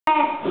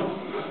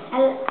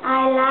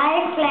I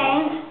like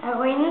playing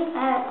with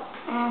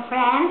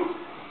friends.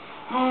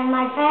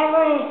 My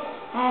favorite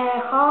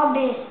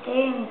hobby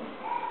is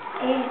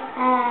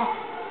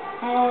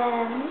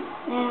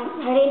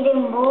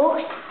reading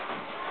books.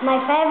 My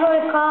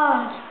favorite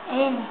colors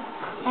in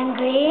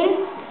green.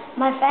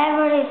 My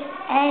favorite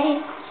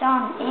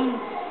season in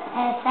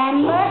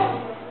December.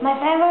 My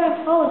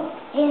favorite food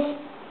is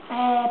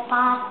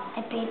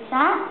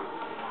pizza.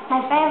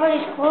 My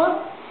favorite school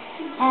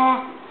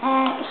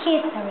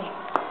history.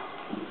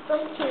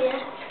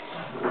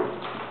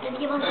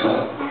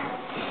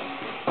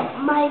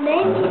 My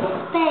name is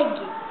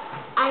Peggy.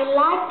 I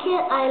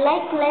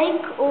like playing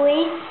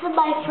with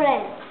my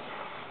friends.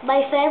 My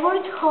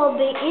favorite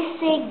hobby is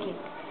singing.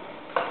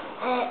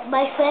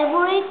 My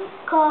favorite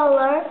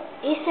color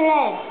is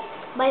red.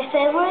 My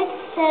favorite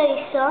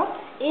season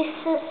is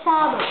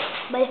summer.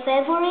 My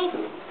favorite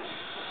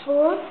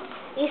food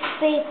is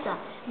pizza.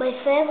 My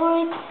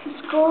favorite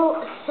school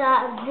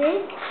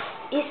subject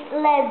is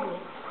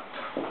language.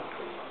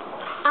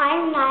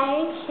 I'm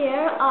 9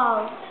 years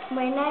old.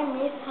 My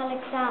name is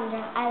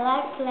Alexandra. I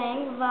like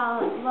playing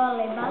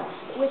volleyball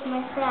with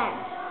my friends.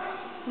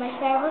 My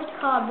favorite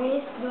hobby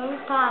is doing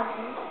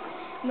puzzles.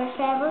 My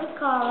favorite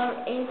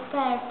color is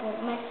purple.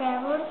 My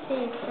favorite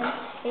season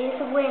is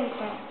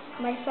winter.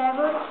 My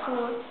favorite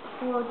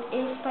food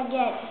is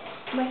spaghetti.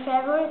 My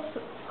favorite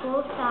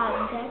school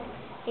subject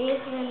is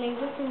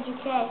religious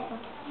education.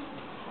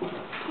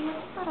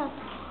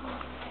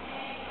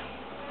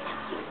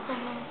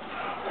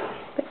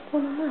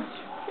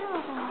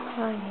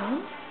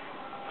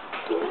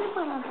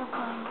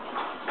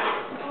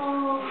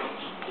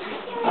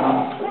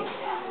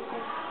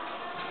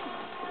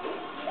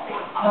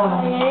 I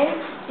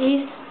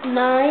is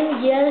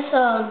 9 years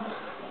old.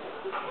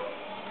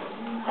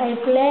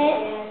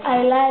 I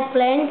like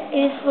playing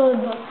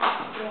football.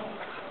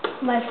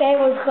 My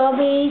favorite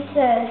hobby is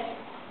chess.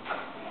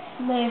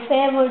 My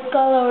favorite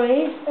color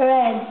is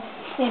red.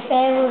 My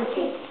favorite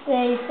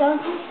season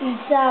is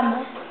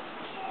summer.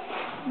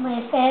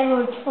 My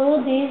favorite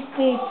food is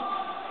pizza.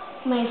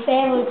 My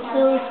favorite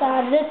school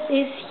subject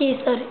is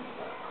history.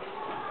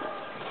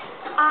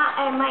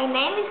 My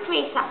name is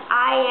Krista.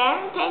 I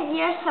am 10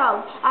 years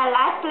old. I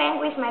like playing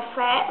with my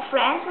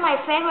friends. My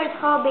favorite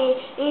hobby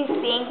is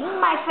singing.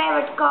 My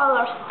favorite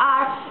colors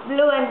are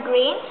blue and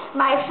green.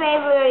 My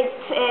favorite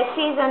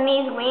season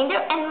is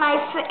winter. And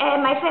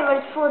my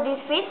favorite food is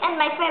fish. And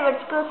my favorite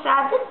school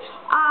subjects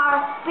are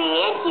PE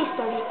and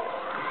history.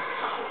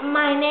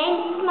 My name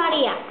is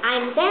Maria.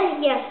 I'm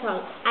 10 years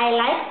old. I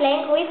like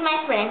playing with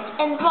my friends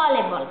and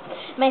volleyball.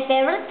 My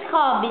favorite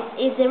hobby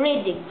is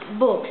reading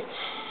books.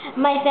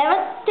 My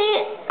favorite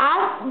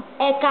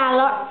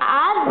color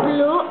are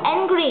blue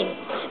and green.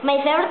 My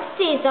favorite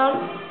season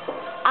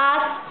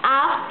are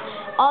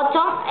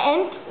autumn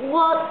and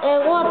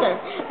water.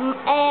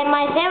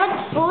 My favorite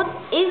food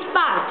is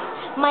bark.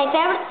 My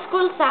favorite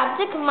school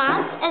subject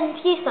math and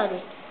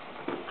history.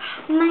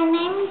 My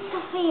name is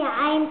Sofia.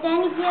 I am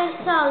 10 years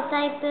old.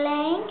 I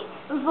play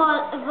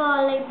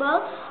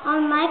volleyball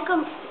on my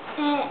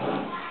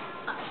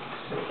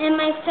and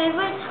my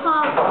favorite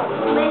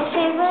hobby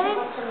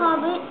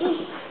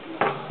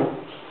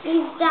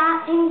is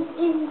dancing.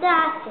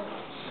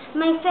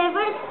 My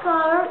favorite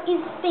color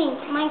is pink.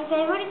 My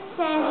favorite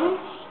season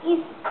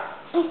is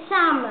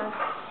summer.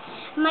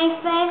 My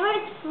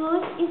favorite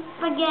food is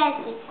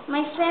spaghetti.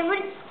 My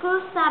favorite school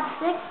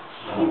subject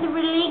is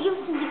religious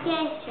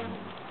education.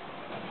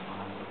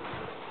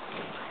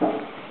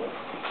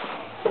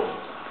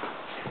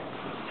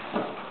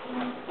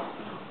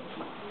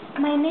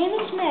 My name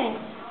is Mary.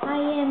 I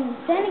am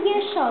 10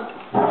 years old.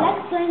 I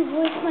like playing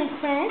with my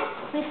friends.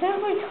 My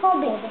favorite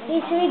hobby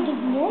is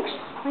reading books.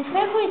 My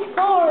favorite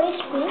color is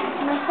pink.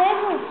 My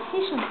favorite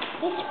season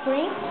is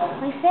spring.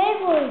 My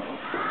favorite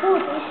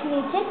food is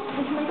meat.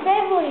 And my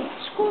favorite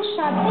school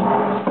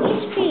subject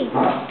is PE.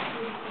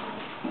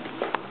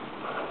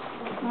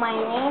 My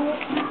name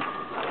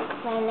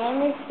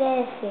is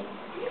Jessie.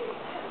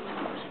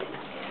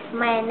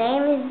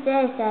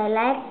 I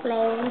like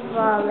playing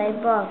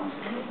volleyball.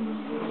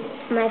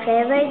 My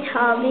favorite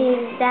hobby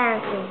is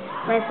dancing.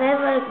 My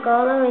favorite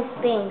color is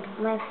pink.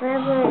 My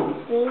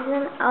favorite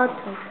season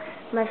autumn.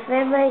 My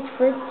favorite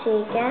food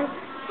chicken.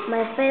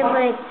 My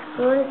favorite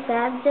school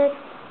subject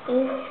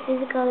is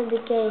physical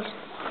education.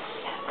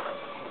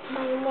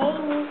 My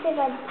name is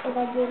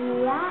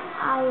Evangelia.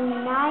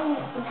 I'm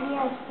 9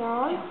 years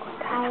old.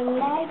 I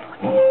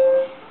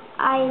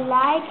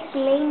like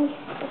playing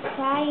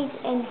kite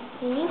and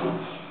fish.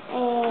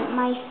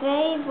 My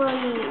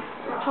favorite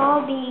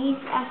hobby is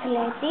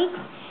athletics.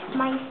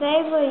 My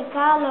favorite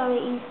color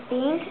is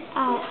pink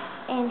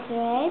and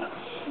red.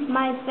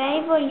 My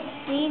favorite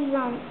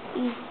season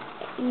is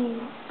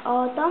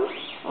autumn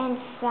and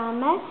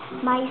summer.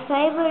 My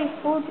favorite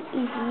food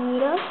is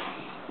gyros.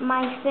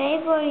 My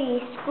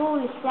favorite school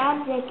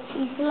subject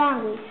is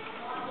language.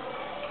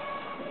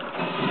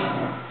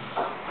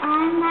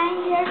 I'm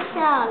 9 years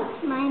old.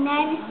 My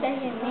name is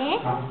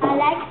Benjamin. I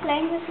like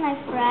playing with my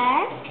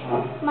friends.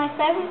 My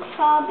favorite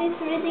hobby is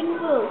reading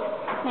books.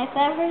 My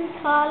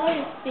favorite color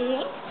is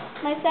pink.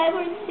 My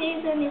favorite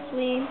season is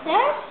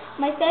winter.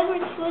 My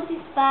favorite food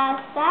is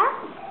pasta.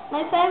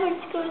 My favorite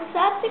school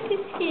subject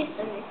is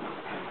history.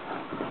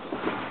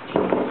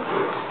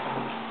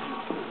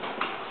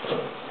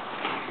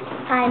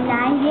 I'm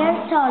 9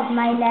 years old.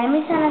 My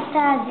name is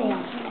Anastasia.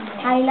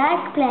 I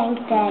like playing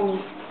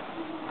tennis.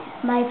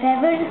 My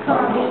favorite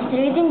hobby is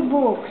reading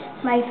books.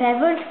 My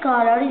favorite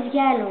color is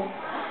yellow.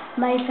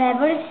 My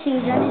favorite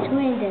season is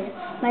winter.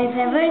 My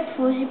favorite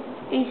food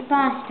is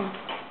pasta.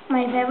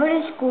 My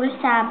favorite school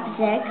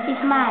subject is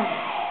math.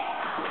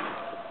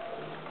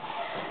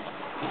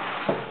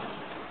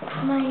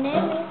 My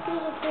name is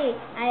Lucy.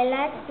 I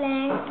like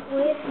playing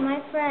with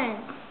my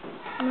friends.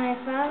 My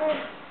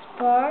favorite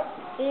sport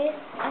is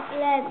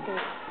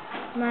athletics.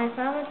 My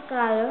favorite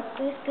color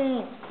is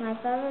green. My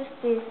favorite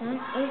season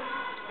is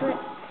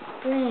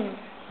spring.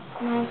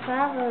 My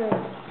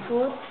favorite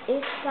food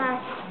is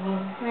pasta.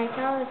 My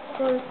favorite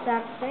school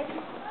subject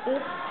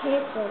is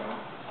history.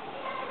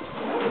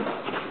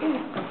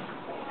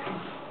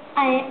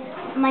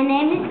 My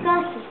name is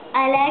Costa.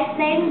 I like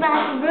playing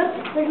basketball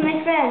with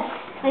my friends.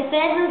 My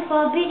favorite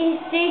hobby is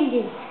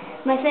singing.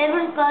 My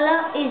favorite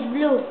color is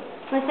blue.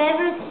 My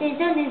favorite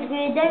season is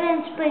winter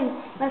and spring.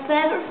 My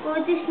favorite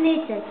food is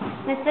knitted.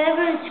 My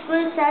favorite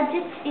school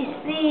subject is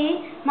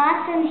PE,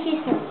 math and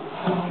history.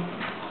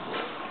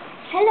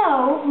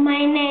 Hello,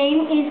 my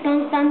name is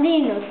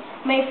Constantinos.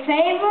 My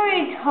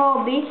favorite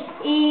hobby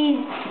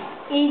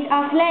is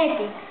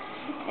athletics,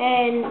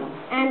 and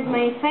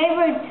my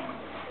favorite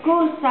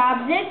school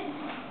subject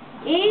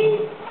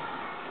is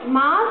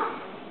math,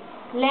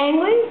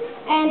 language,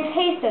 and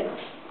history.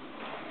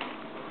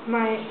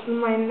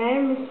 My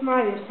name is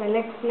Marius. I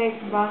like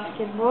playing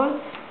basketball.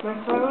 My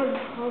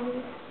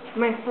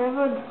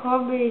favorite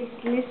hobby is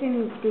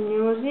listening to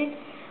music.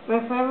 My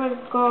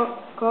favorite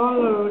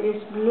color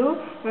is blue.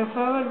 My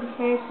favorite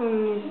season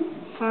is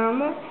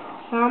summer.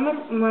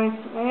 My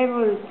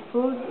favorite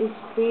food is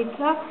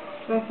pizza.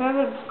 My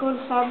favorite school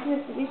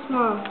subject is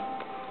math.